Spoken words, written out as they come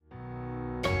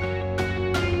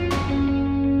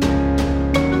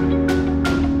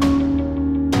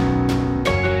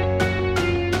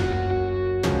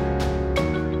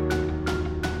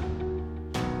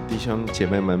姐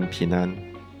妹们平安。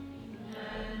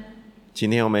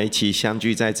今天我们一起相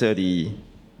聚在这里，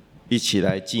一起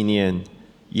来纪念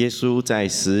耶稣在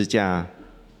十字架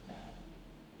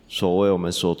所为我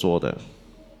们所做的。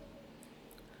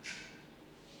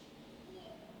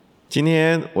今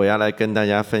天我要来跟大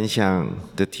家分享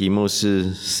的题目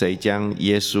是：谁将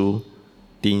耶稣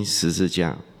钉十字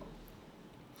架？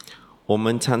我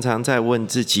们常常在问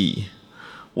自己，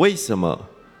为什么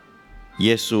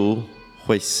耶稣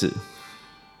会死？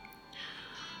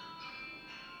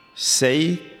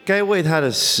谁该为他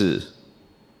的死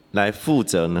来负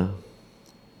责呢？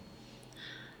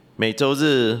每周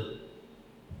日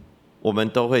我们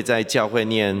都会在教会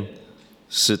念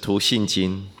使徒信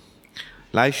经，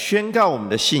来宣告我们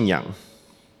的信仰。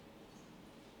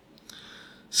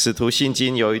使徒信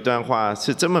经有一段话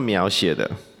是这么描写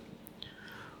的：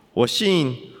我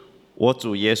信我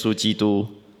主耶稣基督，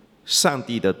上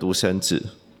帝的独生子，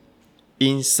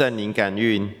因圣灵感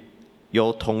孕，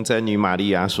由童贞女玛利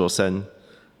亚所生，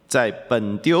在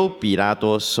本丢彼拉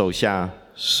多手下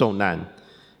受难，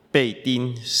被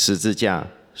钉十字架，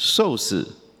受死，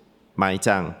埋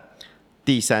葬，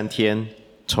第三天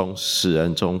从死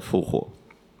人中复活。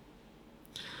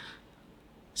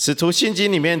使徒信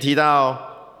经里面提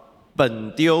到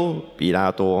本丢彼拉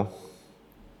多，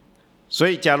所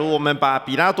以假如我们把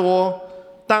彼拉多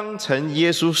当成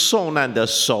耶稣受难的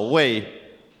首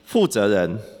位负责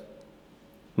人，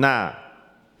那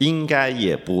应该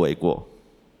也不为过，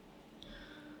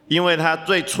因为他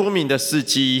最出名的事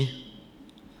迹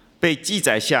被记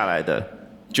载下来的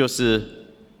就是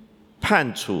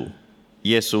判处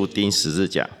耶稣钉十字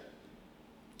架。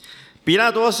彼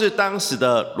拉多是当时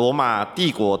的罗马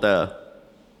帝国的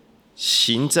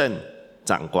行政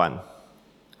长官，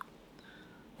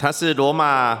他是罗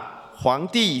马皇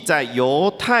帝在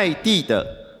犹太地的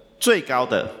最高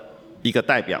的一个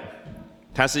代表，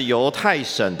他是犹太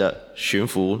省的巡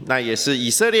抚，那也是以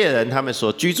色列人他们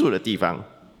所居住的地方。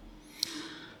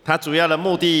他主要的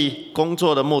目的，工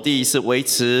作的目的是维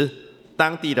持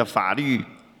当地的法律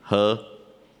和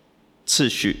秩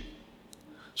序，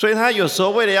所以他有时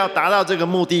候为了要达到这个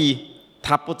目的，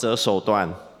他不择手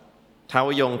段，他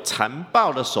会用残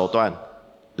暴的手段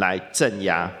来镇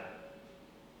压。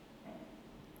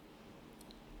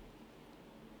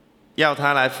要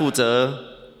他来负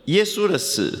责耶稣的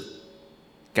死，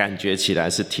感觉起来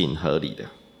是挺合理的，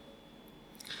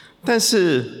但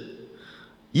是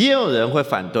也有人会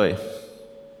反对。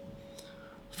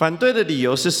反对的理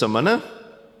由是什么呢？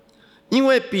因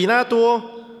为彼拉多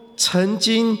曾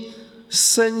经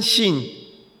深信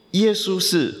耶稣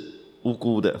是无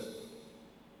辜的，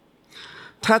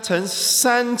他曾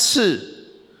3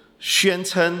次宣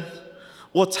称：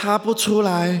我查不出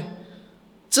来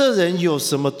这人有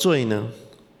什么罪呢？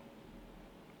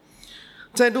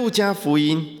在路加福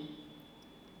音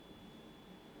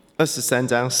23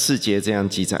章4节这样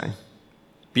记载，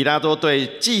彼拉多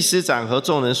对祭司长和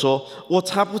众人说：我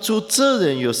查不出这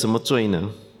人有什么罪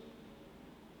呢？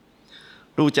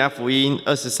路加福音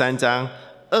23章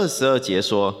22节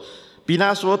说，彼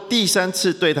拉多第3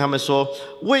次对他们说：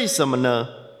为什么呢？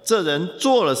这人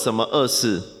做了什么恶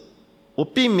事？我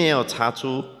并没有查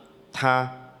出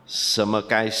他什么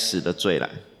该死的罪来，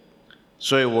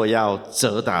所以我要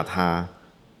责打他，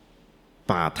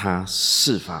把他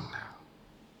释放了。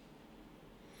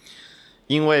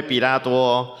因为彼拉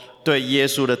多对耶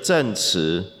稣的证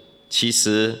词，其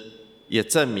实也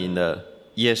证明了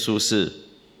耶稣是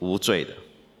无罪的，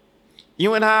因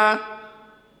为他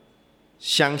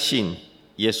相信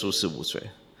耶稣是无罪。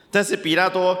但是彼拉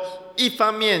多一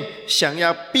方面想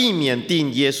要避免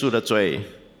定耶稣的罪，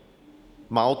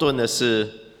矛盾的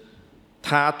是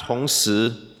他同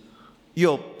时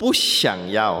又不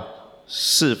想要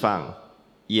释放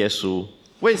耶稣。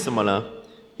为什么呢？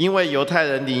因为犹太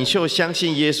人领袖相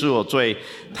信耶稣有罪，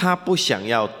他不想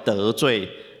要得罪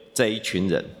这一群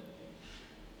人。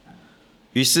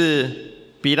于是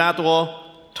彼拉多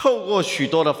透过许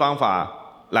多的方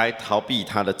法来逃避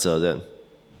他的责任。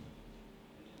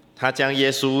他将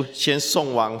耶稣先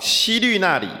送往希律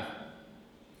那里，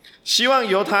希望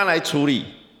由他来处理。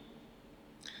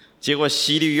结果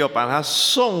希律又把他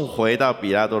送回到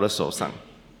彼拉多的手上。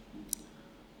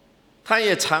他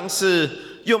也尝试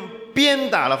用鞭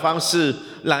打的方式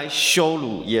来羞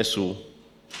辱耶稣，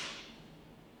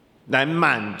来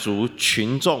满足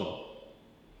群众。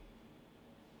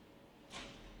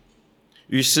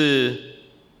于是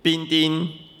兵丁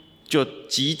就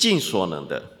极尽所能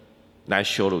的来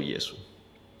羞辱耶稣。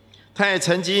他也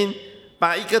曾经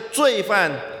把一个罪犯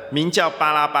名叫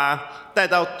巴拉巴带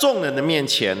到众人的面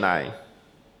前来，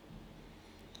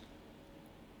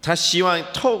他希望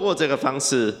透过这个方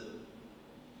式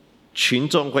群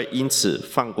众会因此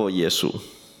放过耶稣。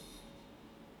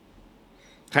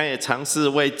他也尝试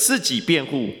为自己辩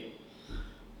护，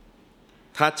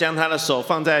他将他的手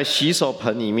放在洗手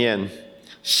盆里面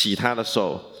洗他的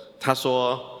手，他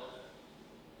说：“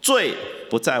罪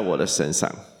不在我的身上，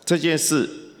这件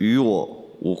事与我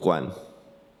无关。”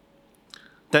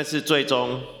但是最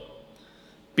终，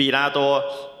比拉多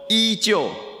依旧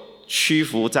屈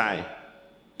服在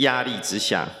压力之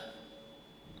下。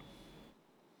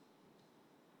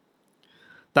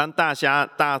当大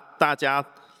家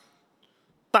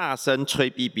大声催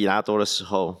逼比拉多的时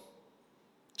候，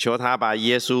求他把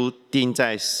耶稣钉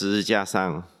在十字架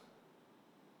上，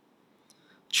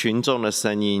群众的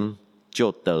声音就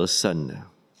得胜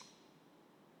了。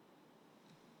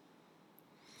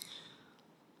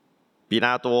比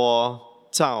拉多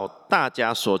照大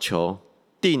家所求，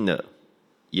定了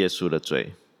耶稣的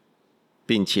罪，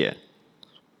并且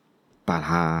把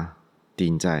他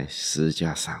钉在十字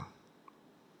架上。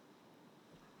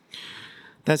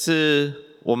但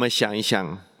是我们想一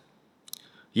想，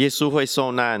耶稣会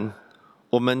受难，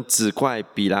我们只怪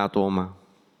比拉多吗？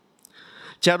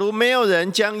假如没有人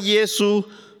将耶稣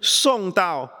送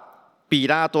到比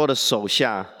拉多的手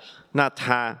下，那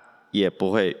他也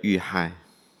不会遇害。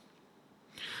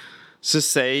是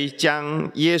谁将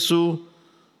耶稣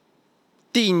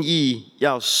定义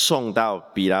要送到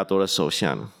比拉多的手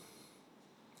下呢？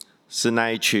是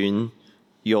那一群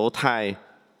犹太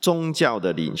宗教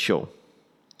的领袖。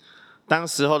当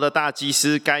时候的大祭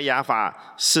司该亚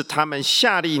法是他们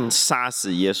下令杀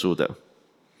死耶稣的。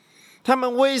他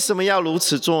们为什么要如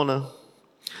此做呢？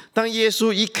当耶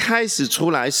稣一开始出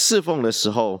来侍奉的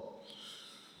时候，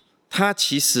他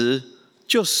其实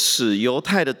就使犹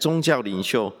太的宗教领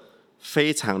袖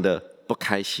非常的不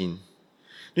开心。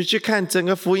你去看整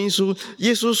个福音书，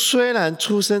耶稣虽然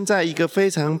出生在一个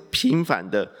非常平凡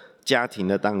的家庭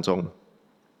的当中，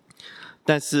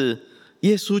但是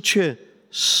耶稣却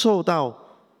受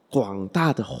到广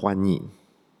大的欢迎。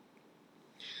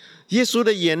耶稣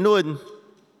的言论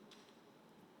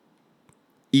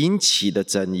引起的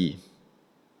争议，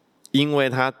因为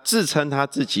他自称他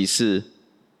自己是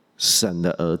神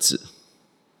的儿子。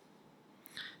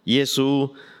耶稣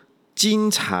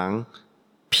经常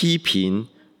批评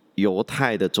犹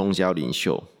太的宗教领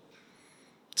袖，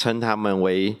称他们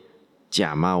为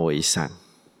假冒为善。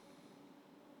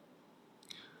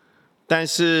但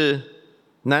是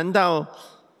难道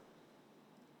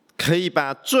可以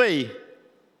把罪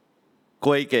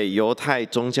归给犹太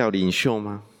宗教领袖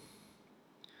吗？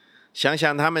想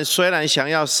想他们虽然想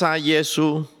要杀耶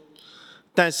稣，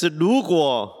但是如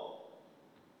果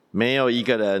没有一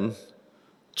个人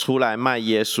出来卖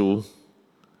耶稣，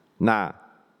那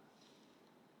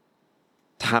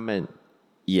他们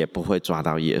也不会抓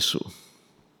到耶稣。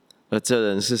而这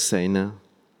人是谁呢？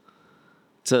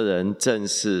这人正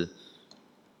是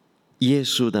耶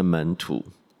稣的门徒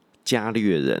加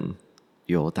略人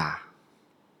犹大。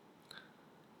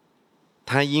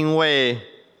他因为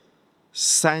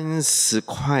30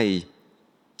块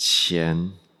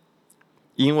钱，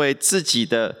因为自己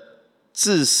的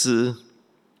自私，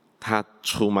他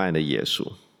出卖了耶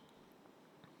稣。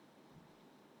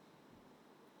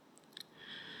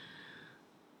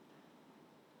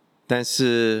但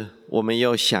是我们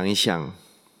又想一想，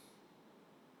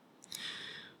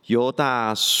犹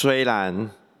大虽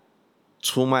然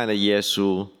出卖了耶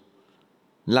稣，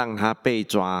让他被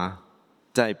抓，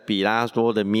在比拉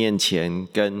多的面前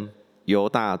跟犹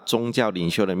大宗教领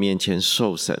袖的面前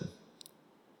受审，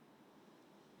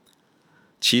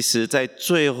其实在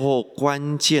最后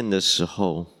关键的时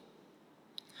候，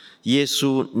耶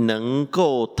稣能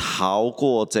够逃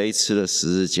过这一次的十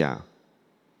字架，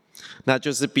那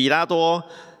就是比拉多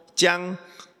将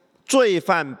罪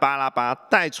犯巴拉巴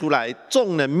带出来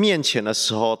众人面前的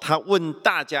时候，他问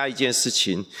大家一件事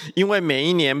情，因为每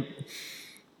一年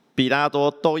比拉多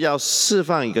都要释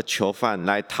放一个囚犯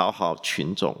来讨好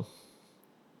群众，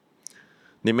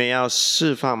你们要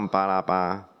释放巴拉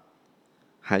巴，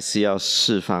还是要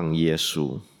释放耶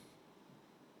稣？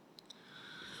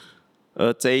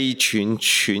而这一群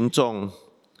群众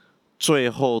最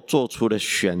后做出的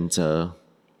选择，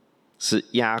是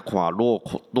压垮骆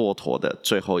驼的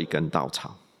最后一根稻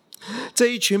草。这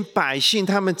一群百姓，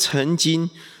他们曾经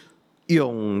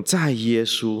永在耶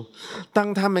稣，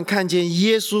当他们看见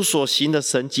耶稣所行的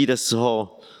神迹的时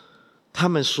候，他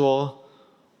们说：“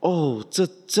哦，这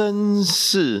真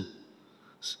是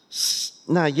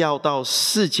那要到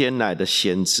世间来的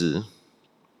先知。”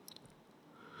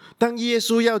当耶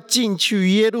稣要进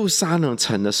去耶路撒冷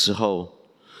城的时候，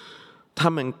他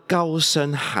们高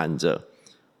声喊着：“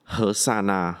何撒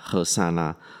那，何撒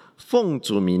那！奉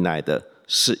主名来的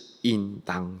是应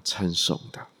当称颂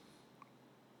的。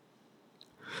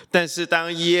但是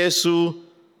当耶稣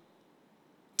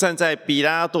站在比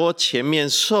拉多前面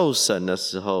受审的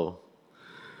时候，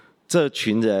这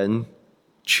群人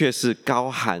却是高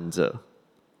喊着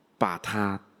把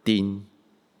他钉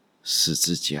十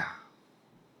字架。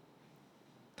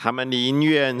他们宁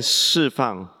愿释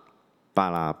放巴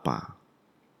拉巴。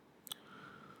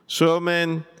所以我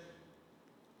们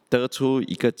得出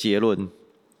一个结论：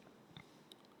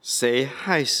谁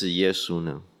害死耶稣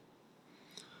呢？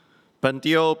本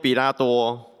丢彼拉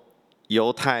多、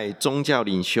犹太宗教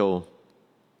领袖、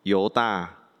犹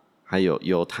大，还有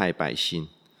犹太百姓，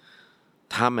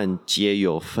他们皆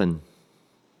有份。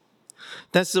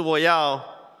但是我要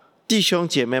弟兄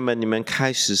姐妹们，你们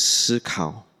开始思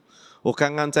考，我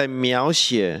刚刚在描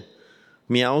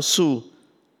述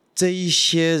这一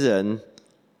些人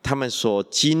他们所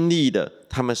经历的，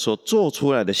他们所做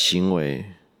出来的行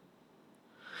为，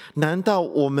难道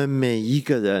我们每一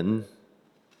个人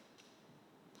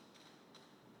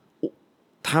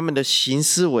他们的行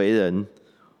事为人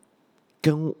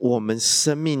跟我们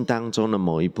生命当中的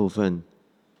某一部分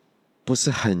不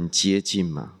是很接近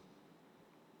吗？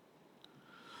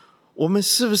我们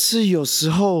是不是有时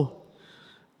候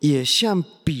也像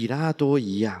比拉多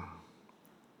一样，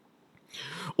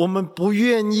我们不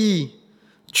愿意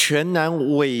全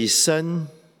然委身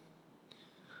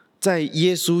在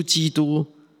耶稣基督，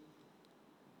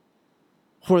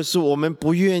或者是我们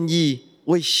不愿意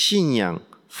为信仰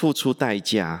付出代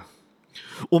价？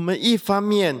我们一方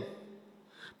面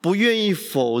不愿意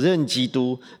否认基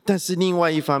督，但是另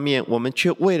外一方面，我们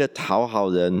却为了讨好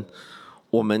人，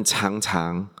我们常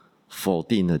常否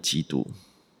定了基督。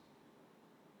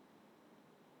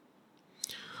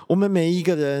我们每一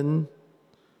个人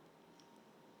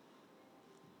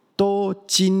都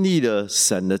经历了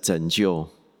神的拯救，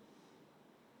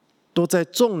都在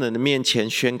众人的面前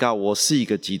宣告我是一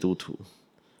个基督徒，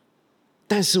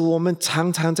但是我们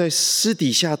常常在私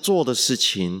底下做的事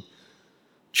情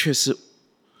却是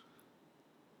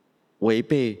违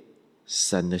背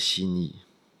神的心意。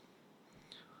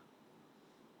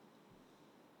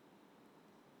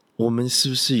我们是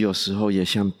不是有时候也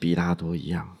像比拉多一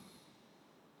样？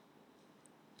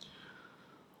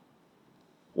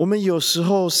我们有时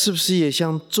候是不是也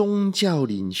像宗教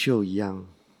领袖一样？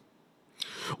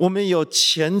我们有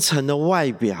虔诚的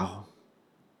外表，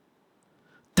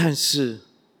但是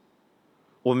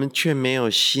我们却没有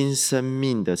新生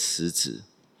命的实质。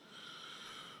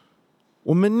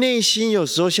我们内心有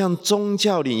时候像宗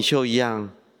教领袖一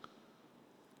样，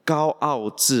高傲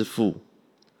自负，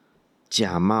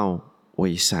假冒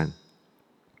为善。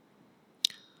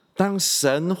当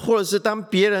神或者是当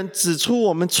别人指出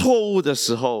我们错误的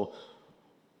时候，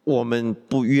我们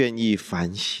不愿意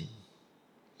反省。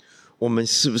我们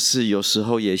是不是有时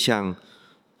候也像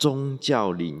宗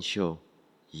教领袖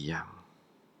一样？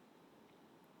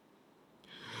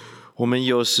我们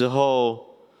有时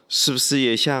候是不是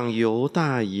也像犹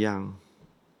大一样？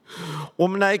我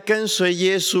们来跟随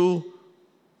耶稣，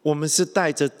我们是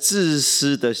带着自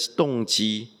私的动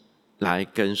机来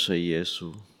跟随耶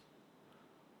稣。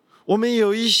我们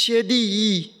有一些利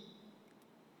益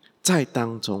在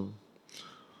当中，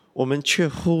我们却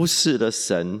忽视了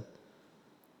神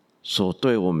所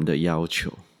对我们的要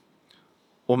求。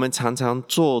我们常常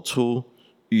做出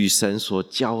与神所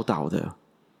教导的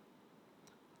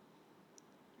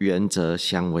原则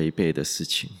相违背的事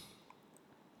情。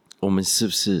我们是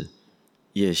不是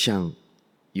也像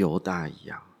犹大一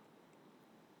样？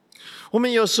我们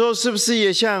有时候是不是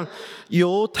也像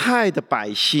犹太的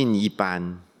百姓一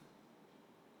般？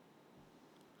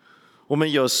我们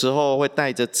有时候会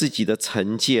带着自己的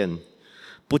成见、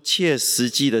不切实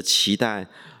际的期待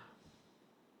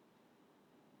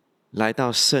来到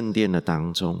圣殿的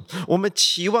当中，我们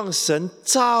期望神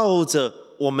照着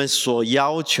我们所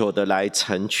要求的来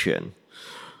成全。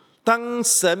当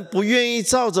神不愿意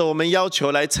照着我们要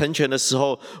求来成全的时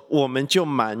候，我们就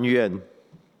埋怨，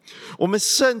我们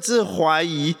甚至怀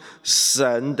疑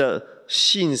神的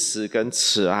信实跟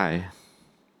慈爱。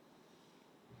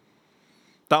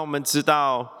当我们知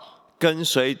道跟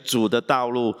随主的道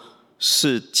路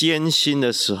是艰辛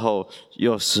的时候，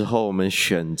有时候我们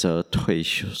选择退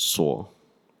缩。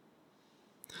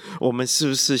我们是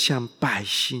不是像百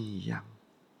姓一样？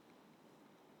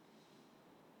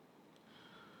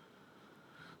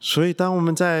所以当我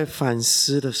们在反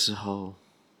思的时候，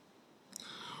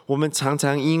我们常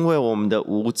常因为我们的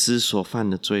无知所犯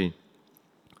的罪，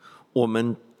我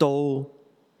们都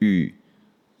与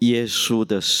耶稣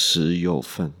的死有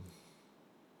份。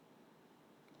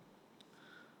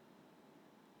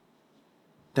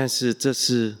但是这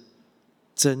是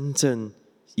真正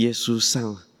耶稣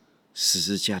上十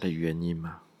字架的原因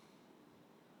吗？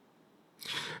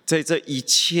在这一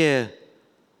切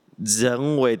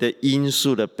人为的因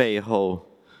素的背后，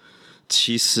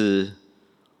其实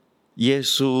耶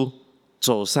稣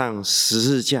走上十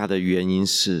字架的原因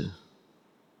是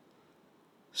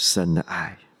神的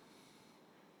爱，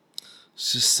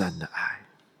是神的爱。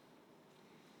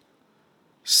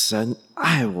神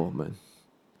爱我们，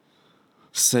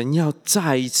神要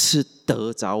再一次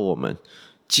得着我们，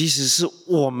即使是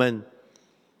我们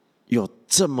有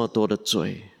这么多的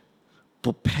罪，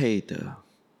不配的，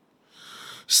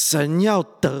神要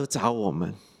得着我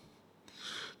们，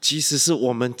即使是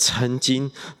我们曾经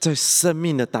在生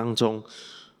命的当中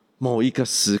某一个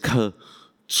时刻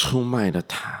出卖了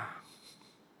他，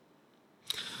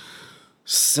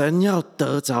神要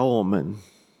得着我们，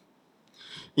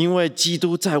因为基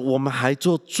督在我们还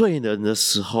做罪人的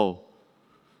时候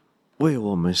为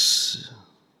我们死，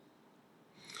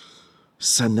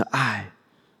神的爱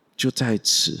就在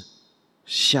此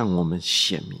向我们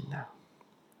显明了。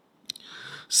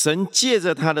神借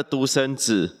着他的独生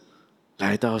子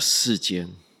来到世间，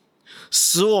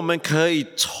使我们可以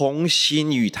重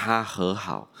新与他和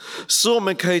好，使我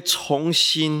们可以重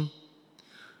新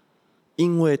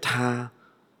因为他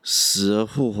死而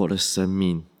复活的生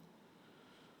命，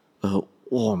而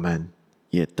我们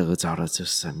也得着了这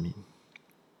生命。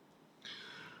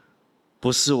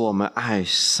不是我们爱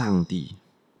上帝，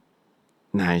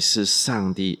乃是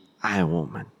上帝爱我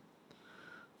们，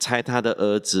差他的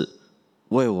儿子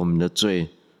为我们的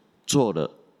罪做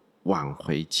了挽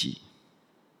回祭，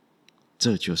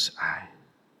这就是爱。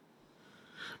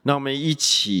让我们一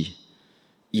起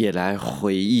也来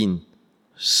回应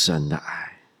神的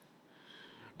爱，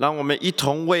让我们一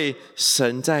同为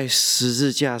神在十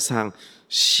字架上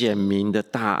显明的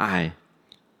大爱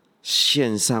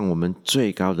献上我们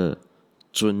最高的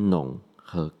尊荣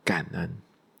和感恩，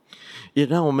也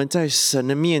让我们在神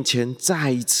的面前再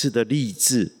一次的立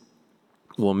志，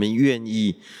我们愿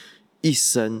意一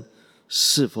生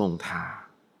侍奉他，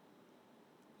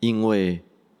因为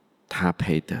他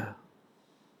配得。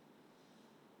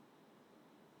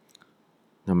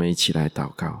那么一起来祷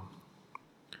告。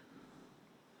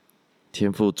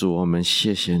天父主，我们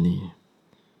谢谢你，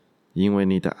因为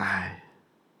你的爱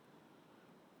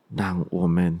让我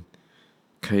们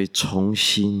可以重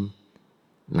新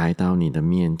来到你的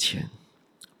面前，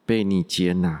被你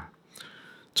接纳。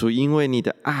主，因为你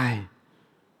的爱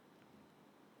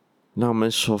让我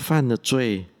们所犯的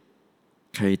罪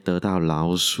可以得到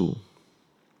饶恕。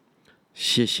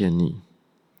谢谢你，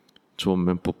主，我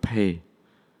们不配，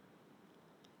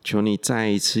求你再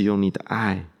一次用你的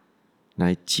爱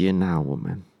来接纳我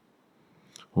们，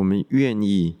我们愿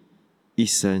意一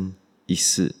生一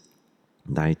世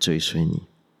来追随你。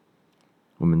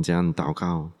我们这样祷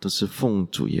告都是奉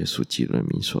主耶稣基督的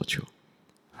名所求，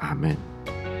阿们。